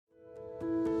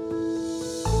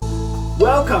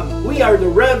Welcome. We are the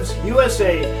Revs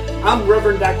USA. I'm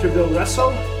Reverend Dr. Bill Russell.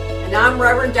 And I'm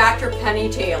Reverend Dr. Penny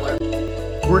Taylor.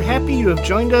 We're happy you have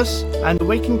joined us on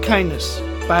Awaken Kindness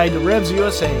by the Revs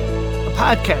USA, a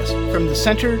podcast from the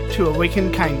Center to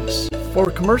Awaken Kindness.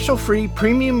 For commercial-free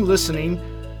premium listening,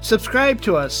 subscribe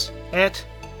to us at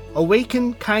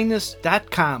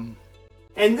awakenkindness.com.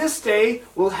 And this day,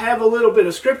 we'll have a little bit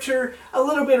of scripture, a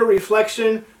little bit of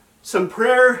reflection, some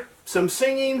prayer, some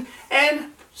singing,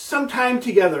 and some time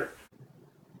together.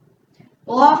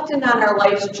 Well, often on our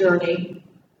life's journey,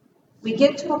 we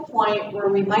get to a point where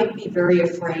we might be very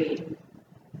afraid,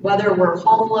 whether we're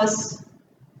homeless,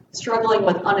 struggling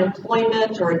with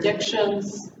unemployment or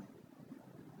addictions.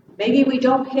 Maybe we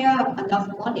don't have enough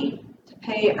money to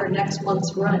pay our next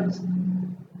month's rent.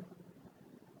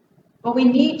 What we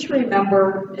need to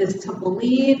remember is to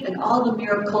believe in all the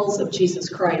miracles of Jesus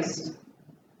Christ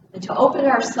and to open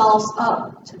ourselves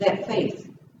up to that faith.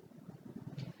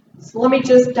 So let me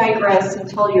just digress and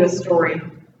tell you a story.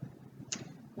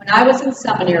 When I was in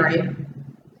seminary,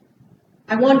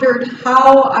 I wondered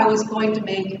how I was going to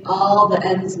make all the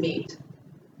ends meet.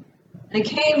 And it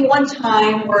came one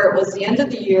time where it was the end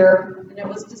of the year, and it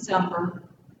was December,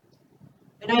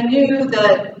 and I knew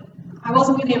that I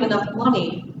wasn't going to have enough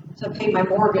money to pay my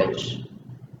mortgage,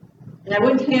 and I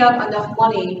wouldn't have enough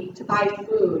money to buy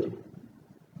food.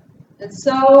 And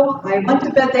so I went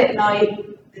to bed that night,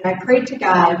 and I prayed to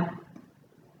God,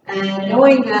 and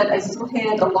knowing that I still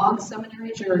had a long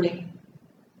seminary journey,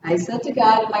 I said to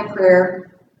God in my prayer,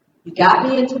 "You got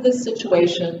me into this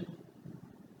situation.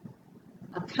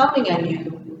 I'm counting on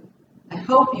you. I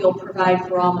hope you'll provide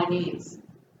for all my needs."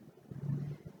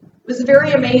 It was a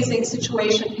very amazing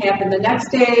situation happened the next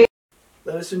day.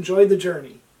 Let us enjoy the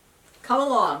journey. Come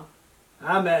along.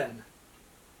 Amen.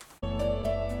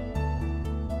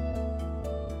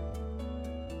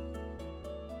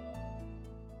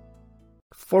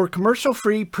 For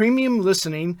commercial-free premium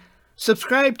listening,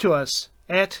 subscribe to us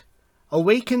at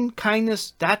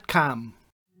awakenkindness.com.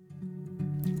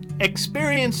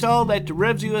 Experience all that the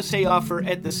Revs USA offer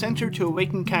at the Center to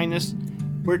Awaken Kindness,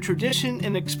 where tradition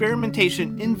and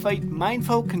experimentation invite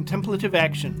mindful contemplative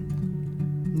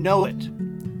action. Know it.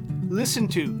 Listen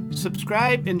to,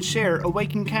 subscribe, and share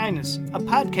Awaken Kindness, a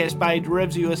podcast by the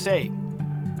Revs USA.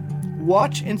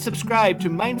 Watch and subscribe to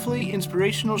mindfully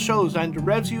inspirational shows on the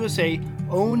Revs USA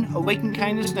own Awaken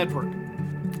Kindness Network.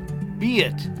 Be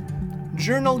it.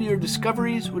 Journal your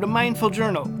discoveries with a mindful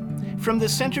journal from the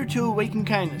Center to Awaken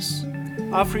Kindness,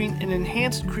 offering an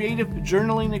enhanced creative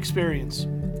journaling experience.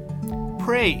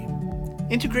 Pray.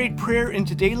 Integrate prayer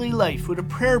into daily life with a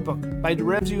prayer book by the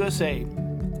Revs USA.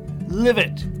 Live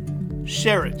it.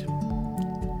 Share it.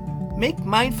 Make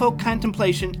mindful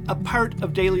contemplation a part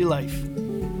of daily life.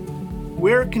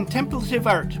 Wear contemplative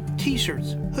art,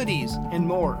 t-shirts, hoodies, and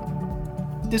more.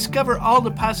 Discover all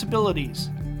the possibilities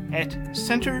at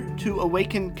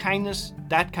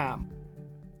centertoawakenkindness.com.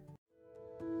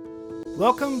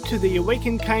 Welcome to the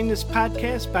Awaken Kindness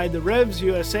podcast by the Revs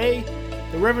USA,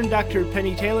 the Reverend Dr.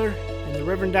 Penny Taylor, and the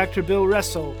Reverend Dr. Bill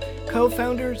Russell,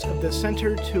 co-founders of the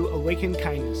Center to Awaken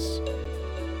Kindness.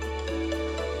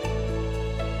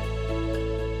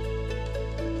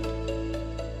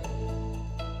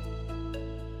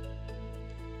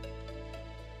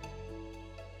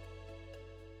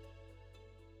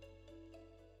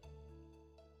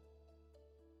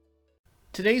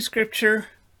 Today's scripture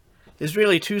is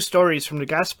really two stories from the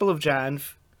Gospel of John,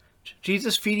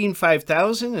 Jesus feeding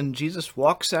 5,000 and Jesus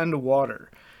walks on the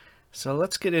water. So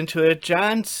let's get into it.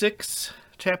 John 6,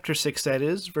 chapter 6 that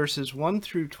is, verses 1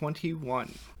 through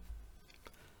 21.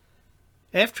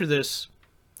 After this,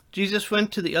 Jesus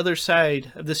went to the other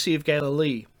side of the Sea of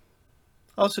Galilee,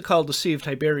 also called the Sea of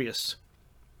Tiberias.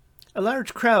 A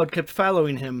large crowd kept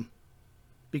following him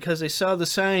because they saw the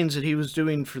signs that he was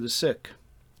doing for the sick.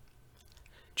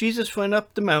 Jesus went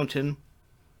up the mountain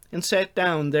and sat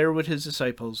down there with his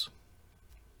disciples.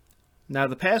 Now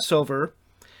the Passover,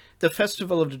 the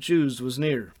festival of the Jews, was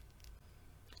near.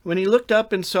 When he looked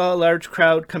up and saw a large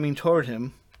crowd coming toward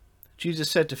him, Jesus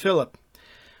said to Philip,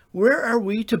 "Where are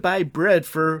we to buy bread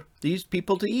for these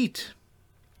people to eat?"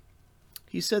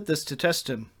 He said this to test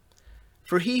him,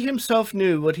 for he himself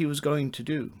knew what he was going to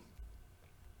do.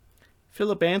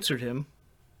 Philip answered him,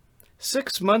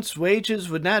 6 months' wages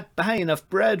would not buy enough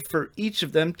bread for each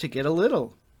of them to get a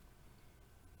little.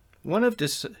 One of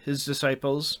his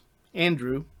disciples,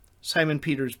 Andrew, Simon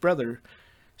Peter's brother,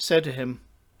 said to him,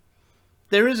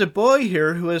 "There is a boy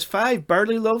here who has 5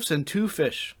 barley loaves and 2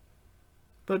 fish.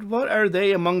 But what are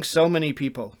they among so many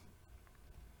people?"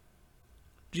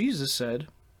 Jesus said,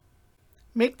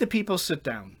 "Make the people sit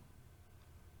down."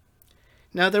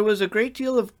 Now there was a great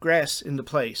deal of grass in the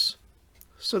place,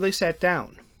 so they sat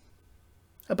down,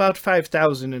 about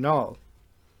 5,000 in all.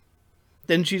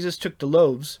 Then Jesus took the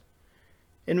loaves,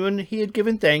 and when he had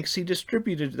given thanks, he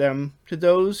distributed them to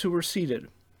those who were seated.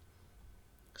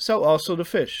 So also the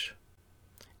fish,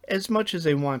 as much as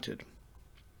they wanted.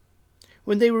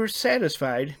 When they were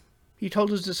satisfied, he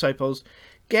told his disciples,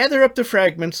 "Gather up the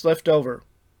fragments left over,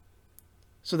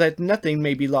 so that nothing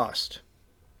may be lost."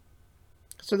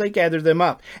 So they gathered them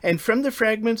up, and from the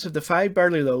fragments of the 5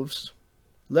 barley loaves,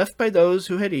 left by those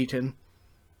who had eaten,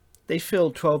 they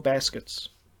filled 12 baskets.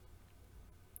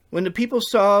 When the people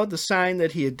saw the sign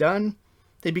that he had done,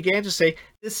 they began to say,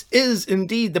 "This is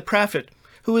indeed the prophet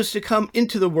who is to come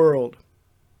into the world."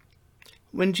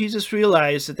 When Jesus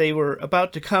realized that they were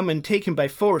about to come and take him by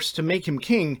force to make him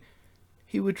king,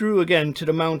 he withdrew again to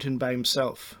the mountain by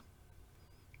himself.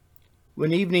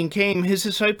 When evening came, his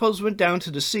disciples went down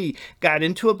to the sea, got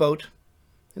into a boat,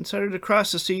 and started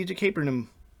across the sea to Capernaum.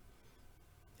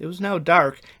 It was now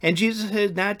dark, and Jesus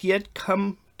had not yet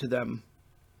come to them.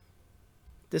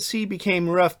 The sea became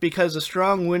rough because a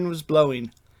strong wind was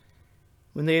blowing.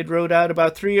 When they had rowed out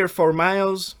about 3 or 4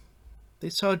 miles, they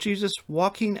saw Jesus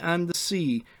walking on the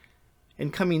sea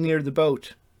and coming near the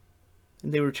boat,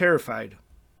 and they were terrified.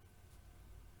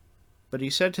 But he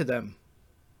said to them,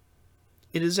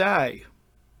 "It is I.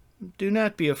 Do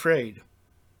not be afraid."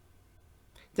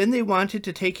 Then they wanted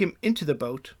to take him into the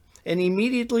boat, and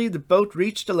immediately the boat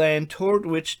reached the land toward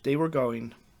which they were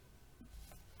going.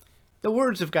 The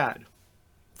words of God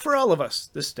for all of us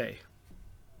this day.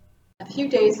 A few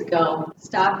days ago,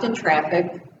 stopped in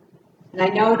traffic, and I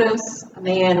noticed a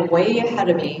man way ahead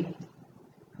of me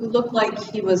who looked like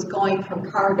he was going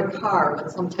from car to car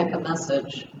with some type of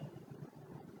message.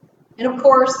 And of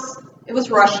course, it was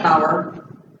rush hour,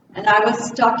 and I was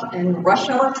stuck in rush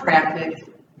hour traffic.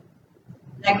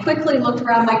 And I quickly looked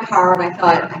around my car and I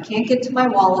thought, I can't get to my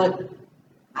wallet.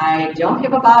 I don't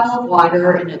have a bottle of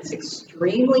water, and it's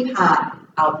extremely hot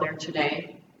out there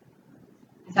today.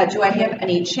 I thought, do I have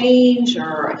any change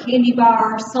or a candy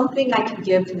bar, something I can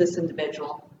give to this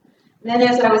individual? And then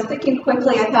as I was thinking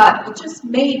quickly, I thought, well, just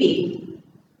maybe,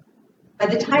 by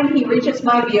the time he reaches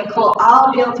my vehicle,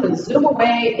 I'll be able to zoom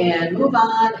away and move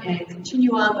on and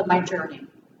continue on with my journey.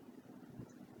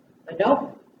 But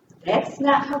nope, that's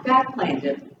not how God planned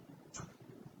it.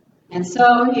 And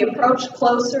so he approached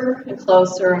closer and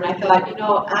closer, and I thought,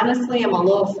 honestly, I'm a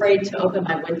little afraid to open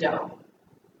my window.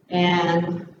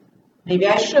 And maybe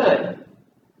I should.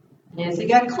 And as he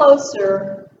got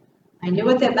closer, I knew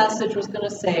what that message was going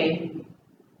to say.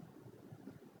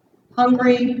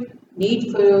 Hungry,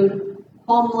 need food,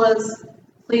 homeless,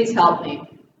 please help me.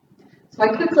 So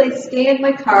I quickly scanned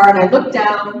my car and I looked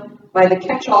down by the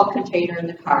catch-all container in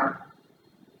the car.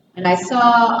 And I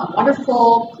saw a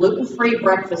wonderful gluten-free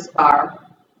breakfast bar.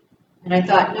 And I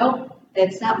thought, nope,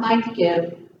 that's not mine to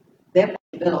give. That's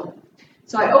my bill.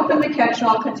 So I opened the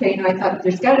catch-all container. I thought,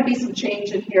 there's got to be some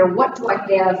change in here. What do I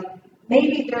have?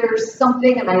 Maybe there's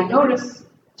something. And I noticed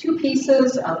 2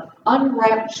 pieces of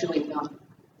unwrapped chewing gum.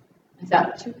 I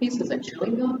thought, 2 pieces of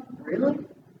chewing gum? Really?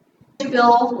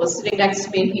 Bill was sitting next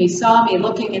to me, and he saw me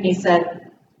looking, and he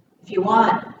said, if you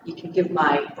want, you can give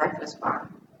my breakfast bar.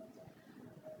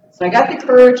 So I got the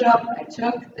courage up. I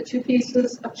took the 2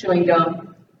 pieces of chewing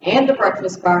gum and the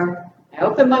breakfast bar. I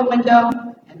opened my window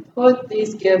and put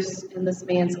these gifts in this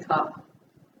man's cup.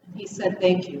 And he said,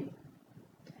 thank you.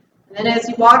 And then as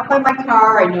he walked by my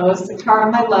car, I noticed the car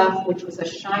on my left, which was a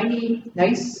shiny,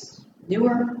 nice,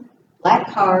 newer,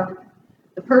 black car.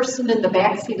 The person in the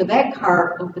back seat of that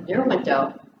car opened their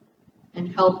window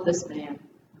and helped this man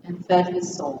and fed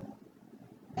his soul.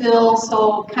 Bill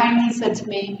so kindly said to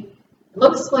me, it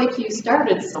looks like you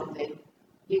started something.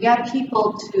 You got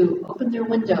people to open their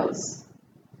windows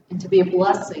and to be a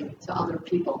blessing to other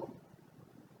people.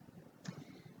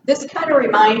 This kind of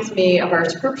reminds me of our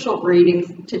scriptural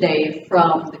reading today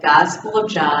from the Gospel of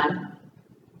John,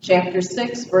 chapter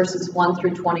 6, verses 1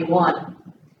 through 21.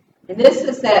 And this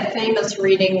is that famous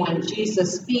reading when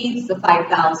Jesus feeds the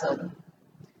 5,000.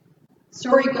 The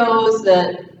story goes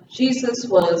that Jesus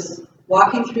was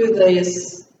walking through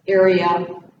this area,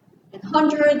 and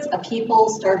hundreds of people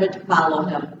started to follow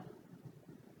him.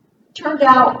 It turned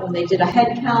out, when they did a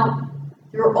head count,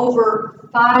 there were over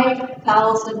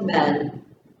 5,000 men,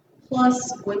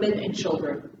 plus women and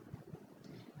children.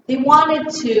 They wanted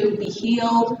to be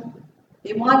healed.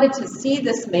 They wanted to see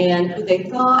this man who they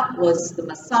thought was the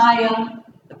Messiah,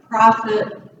 the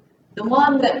prophet, the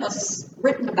one that was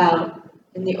written about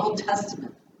in the Old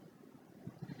Testament.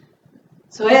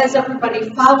 So as everybody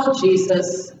followed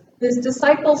Jesus, his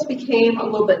disciples became a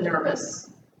little bit nervous,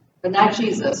 but not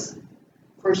Jesus.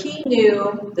 for he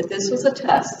knew that this was a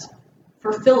test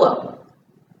for Philip.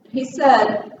 He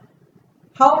said,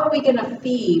 how are we going to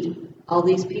feed all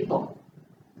these people?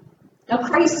 Now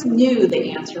Christ knew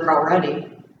the answer already.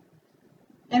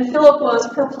 And Philip was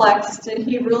perplexed and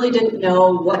he really didn't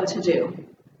know what to do.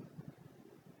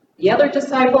 The other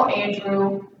disciple,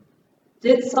 Andrew,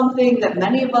 did something that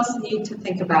many of us need to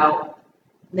think about,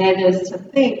 and that is to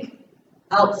think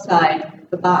outside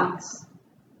the box.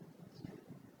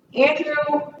 Andrew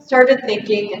started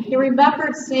thinking, and he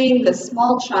remembered seeing this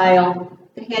small child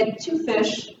that had 2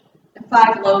 fish and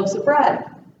 5 loaves of bread.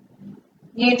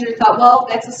 Andrew thought, well,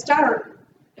 that's a start.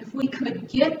 If we could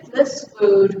get this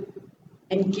food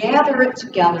and gather it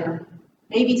together,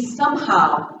 maybe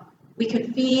somehow we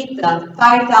could feed the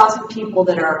 5,000 people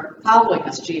that are following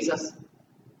us, Jesus.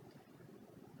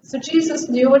 So Jesus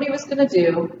knew what he was going to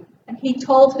do, and he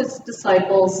told his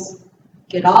disciples,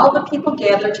 get all the people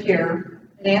gathered here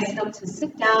and ask them to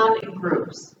sit down in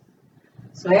groups.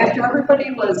 So after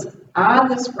everybody was on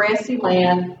this grassy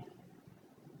land,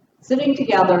 sitting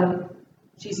together,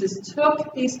 Jesus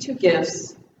took these 2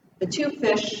 gifts, the 2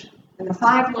 fish and the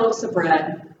 5 loaves of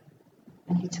bread,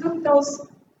 and he took those,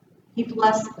 he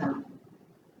blessed them.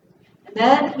 And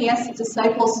then he asked the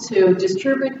disciples to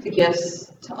distribute the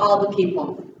gifts to all the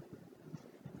people.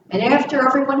 And after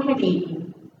everyone had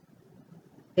eaten,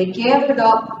 they gathered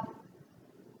up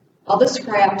all the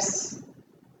scraps,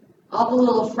 all the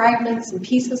little fragments and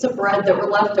pieces of bread that were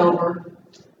left over,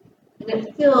 and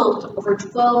it filled over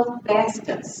 12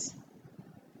 baskets.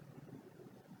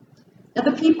 Now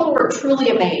the people were truly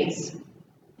amazed,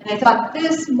 and they thought,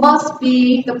 this must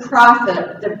be the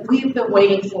prophet that we've been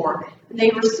waiting for. And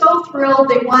they were so thrilled,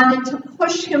 they wanted to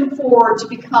push him forward to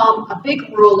become a big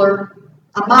ruler,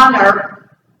 a monarch,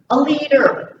 a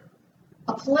leader,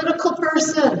 a political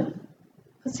person,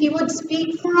 because he would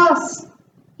speak for us.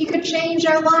 He could change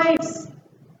our lives.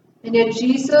 And yet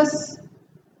Jesus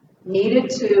needed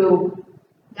to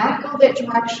not go that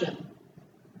direction.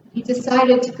 He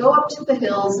decided to go up to the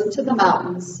hills and to the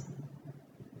mountains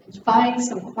and find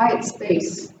some quiet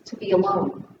space to be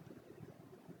alone.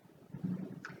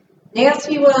 And as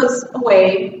he was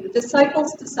away, the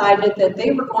disciples decided that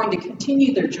they were going to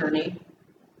continue their journey,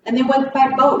 and they went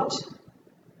by boat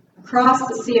across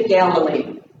the Sea of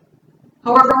Galilee.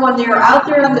 However, when they were out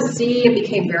there on the sea, it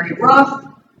became very rough.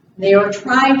 They were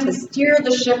trying to steer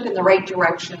the ship in the right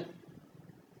direction.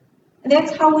 And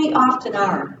that's how we often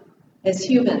are as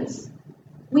humans.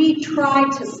 We try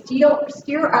to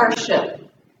steer our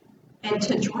ship and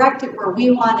to direct it where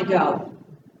we want to go.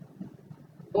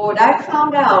 But what I've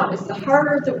found out is the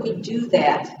harder that we do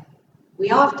that,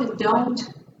 we often don't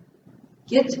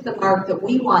get to the mark that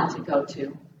we want to go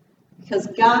to, because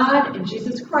God and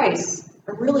Jesus Christ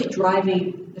are really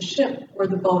driving the ship or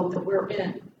the boat that we're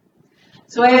in.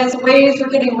 So as the waves were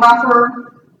getting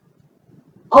rougher,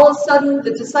 all of a sudden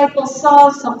the disciples saw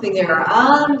something there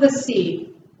on the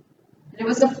sea. And it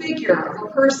was a figure of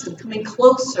a person coming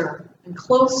closer and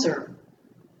closer.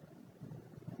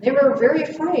 They were very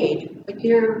afraid, but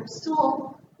they're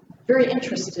still very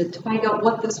interested to find out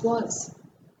what this was.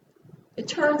 It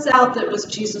turns out that it was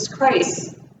Jesus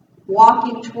Christ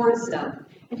walking towards them.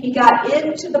 And he got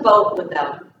into the boat with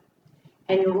them.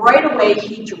 And right away,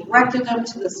 he directed them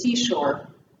to the seashore,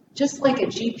 just like a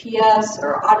GPS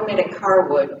or automated car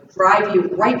would drive you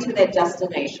right to that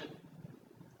destination.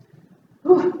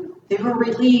 Whew, they were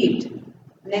relieved,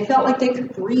 and they felt like they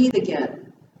could breathe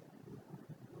again.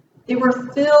 They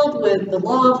were filled with the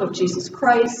love of Jesus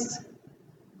Christ,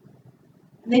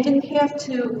 and they didn't have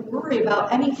to worry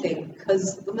about anything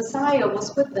because the Messiah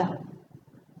was with them.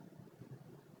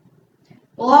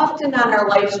 Well, often on our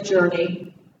life's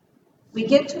journey, we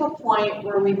get to a point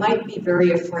where we might be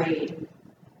very afraid,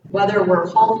 whether we're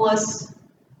homeless,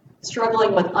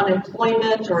 struggling with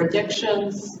unemployment or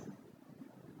addictions.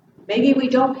 Maybe we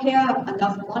don't have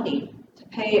enough money to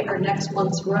pay our next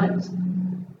month's rent.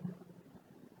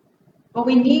 What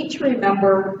we need to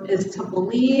remember is to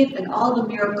believe in all the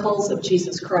miracles of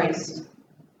Jesus Christ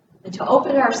and to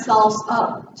open ourselves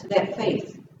up to that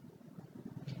faith.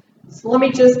 So let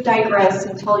me just digress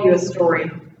and tell you a story.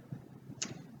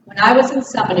 When I was in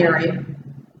seminary,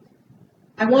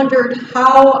 I wondered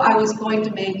how I was going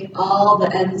to make all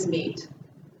the ends meet.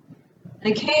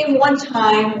 And it came one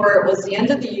time where it was the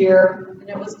end of the year, and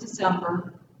it was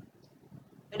December,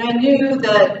 and I knew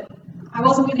that I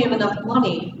wasn't going to have enough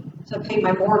money to pay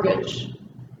my mortgage,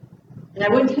 and I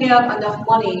wouldn't have enough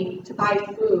money to buy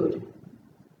food.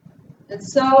 And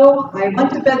so I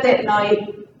went to bed that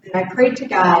night, and I prayed to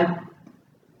God,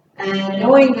 and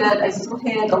knowing that I still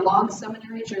had a long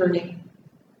seminary journey,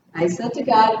 I said to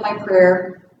God in my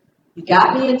prayer, You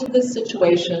got me into this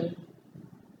situation.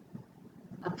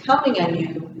 I'm counting on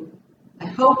you. I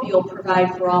hope you'll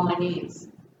provide for all my needs.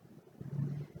 It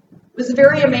was a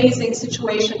very amazing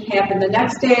situation happened. The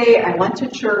next day, I went to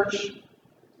church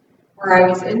where I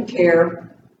was in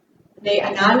care. They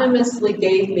anonymously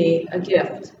gave me a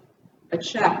gift, a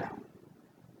check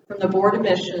from the Board of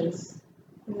Missions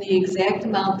in the exact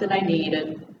amount that I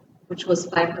needed, which was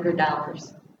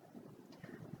 $500.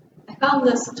 I found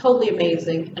this totally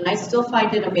amazing, and I still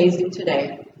find it amazing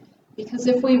today, because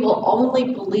if we will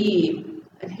only believe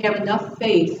and have enough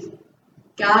faith,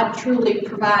 God truly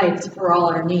provides for all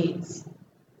our needs.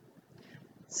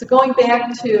 So going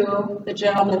back to the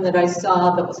gentleman that I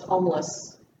saw that was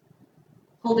homeless,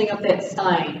 holding up that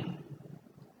sign,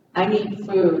 I need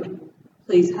food,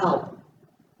 please help.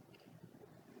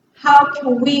 How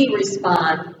can we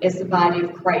respond as the body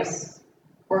of Christ?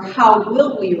 Or how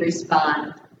will we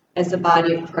respond as the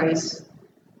body of Christ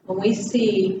when we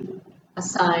see a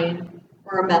sign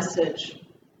or a message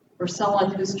or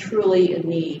someone who's truly in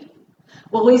need?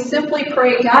 Will we simply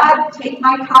pray, God, take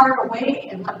my car away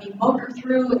and let me motor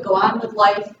through and go on with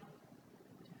life?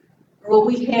 Or will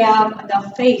we have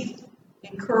enough faith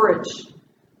and courage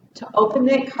to open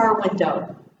that car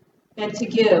window and to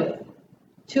give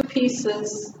 2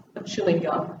 pieces of chewing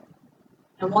gum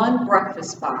and 1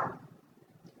 breakfast bar?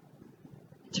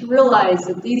 To realize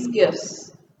that these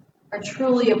gifts are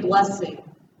truly a blessing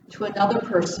to another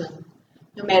person,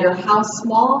 no matter how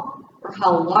small or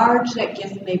how large that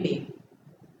gift may be.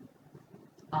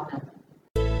 Amen.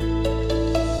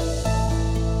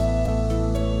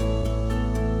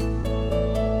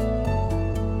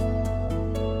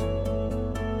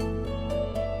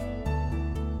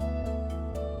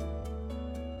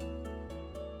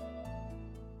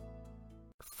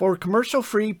 For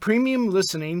commercial-free premium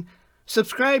listening,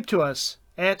 subscribe to us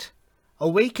at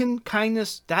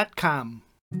awakenkindness.com.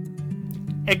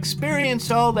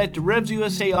 Experience all that the Revs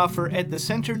USA offer at the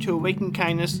Center to Awaken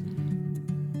Kindness.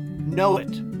 Know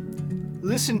it.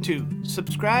 Listen to,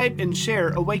 subscribe, and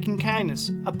share Awaken Kindness,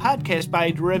 a podcast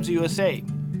by the Revs USA.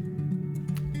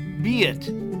 Be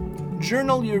it.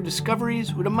 Journal your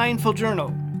discoveries with a mindful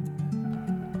journal.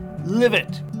 Live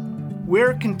it.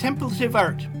 Wear contemplative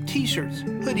art, t-shirts,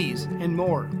 hoodies, and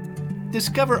more.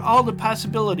 Discover all the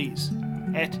possibilities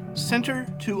at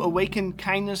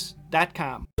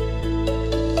centertoawakenkindness.com.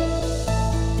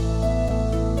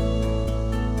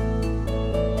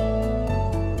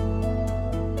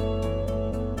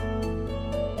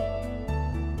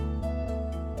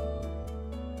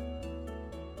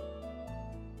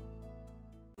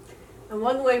 And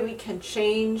one way we can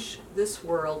change this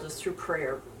world is through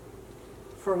prayer.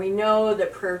 For we know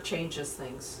that prayer changes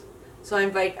things. So I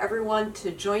invite everyone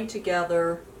to join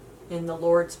together in the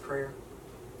Lord's Prayer.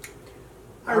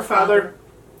 Our Father,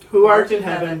 who art in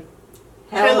heaven,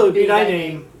 hallowed be thy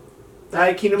name.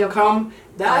 Thy kingdom come,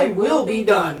 thy will be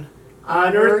done,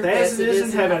 on earth as it is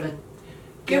in heaven.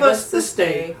 Give us this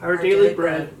day our daily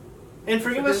bread, and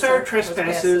forgive us our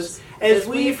trespasses, as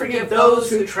we forgive those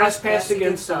who trespass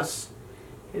against us.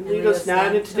 And lead us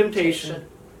not into temptation,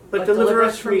 but deliver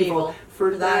us from evil.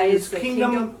 For thine is the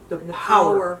kingdom, the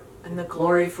power, and the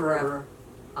glory forever.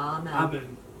 Amen.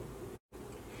 Amen.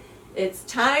 It's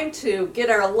time to get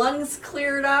our lungs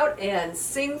cleared out and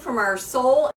sing from our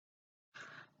soul.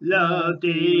 Love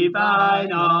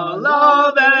divine, all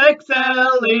love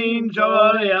excelling,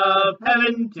 joy of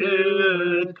heaven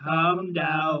to come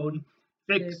down.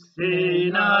 Fix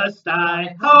in us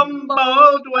thy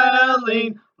humble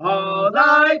dwelling, all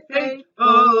thy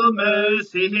faithful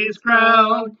mercies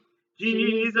crown.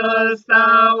 Jesus,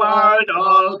 thou art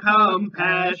all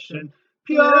compassion,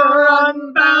 pure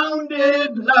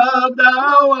unbounded love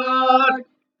thou art.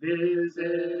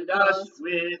 Visit us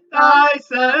with thy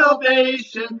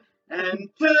salvation,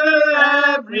 enter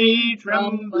every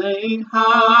trembling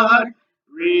heart.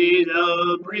 Breathe,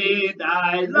 oh, breathe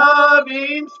thy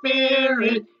loving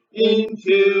spirit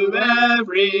into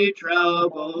every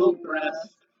troubled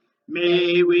breast.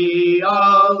 May we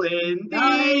all in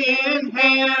thee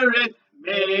inherit,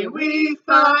 may we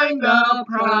find the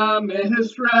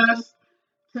promised rest.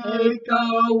 Take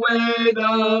away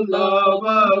the love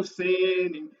of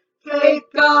sinning,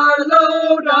 take our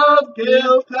load of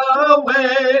guilt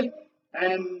away,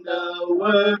 and the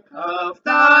work of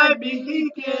thy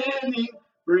beginning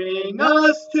bring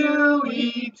us to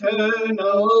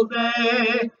eternal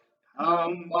day.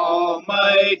 Come,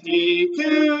 Almighty,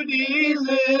 to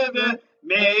deliver,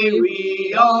 may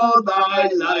we all thy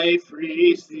life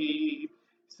receive.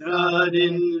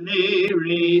 Suddenly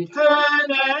return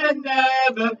and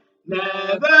never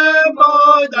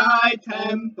more thy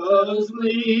temples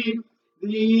leave.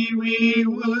 Thee we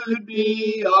would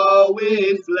be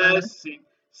always blessing.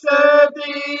 Serve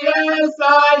thee as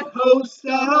thy host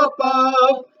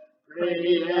above.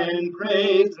 Pray and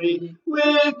praise thee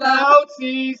without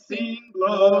ceasing.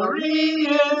 Glory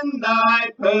in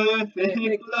thy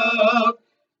perfect love.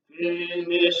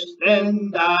 Finished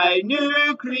then thy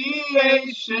new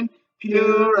creation,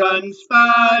 pure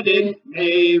unspotted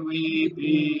may we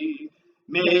be.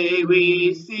 May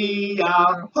we see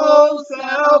our whole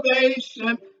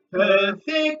salvation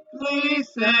perfectly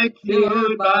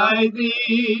secured by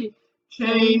thee.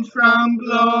 Change from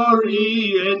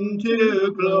glory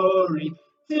into glory,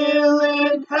 till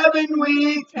in heaven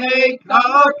we take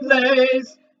our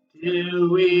place. Till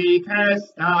we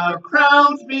cast our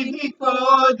crowns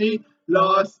before thee,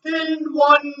 lost in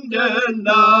wonder,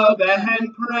 love,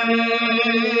 and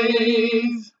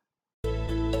praise.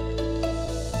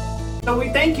 So we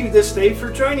thank you this day for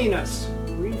joining us.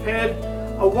 We've had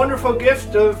a wonderful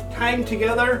gift of time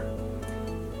together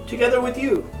with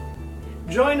you.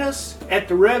 Join us at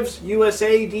the Revs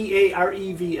USA,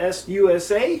 DAREVS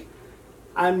USA,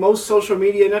 on most social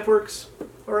media networks,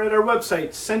 or at our website,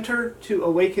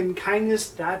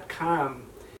 centertoawakenkindness.com.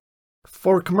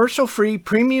 For commercial-free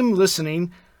premium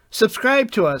listening,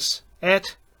 subscribe to us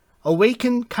at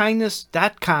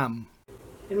awakenkindness.com.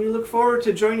 And we look forward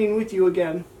to joining with you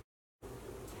again.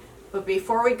 But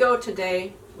before we go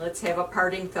today, let's have a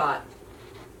parting thought.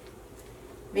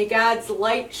 May God's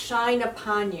light shine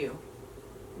upon you.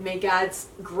 May God's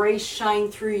grace shine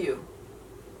through you.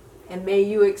 And may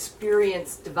you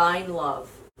experience divine love.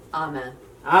 Amen.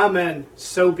 Amen.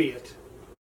 So be it.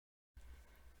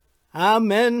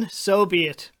 Amen. So be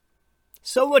it.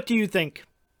 So what do you think?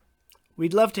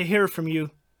 We'd love to hear from you.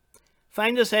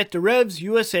 Find us at the Revs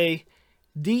USA,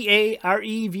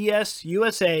 DAREVS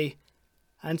USA,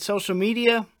 on social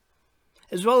media,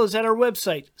 as well as at our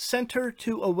website,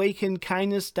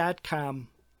 centertoawakenkindness.com,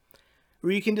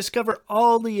 where you can discover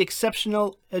all the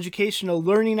exceptional educational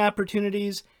learning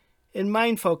opportunities and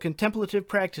mindful contemplative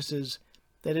practices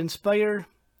that inspire,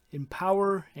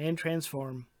 empower, and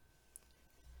transform.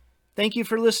 Thank you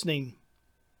for listening.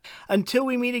 Until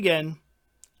we meet again,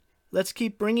 let's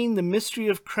keep bringing the mystery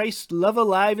of Christ's love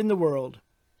alive in the world.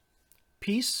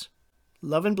 Peace,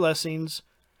 love, and blessings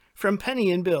from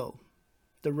Penny and Bill,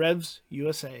 the Revs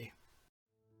USA.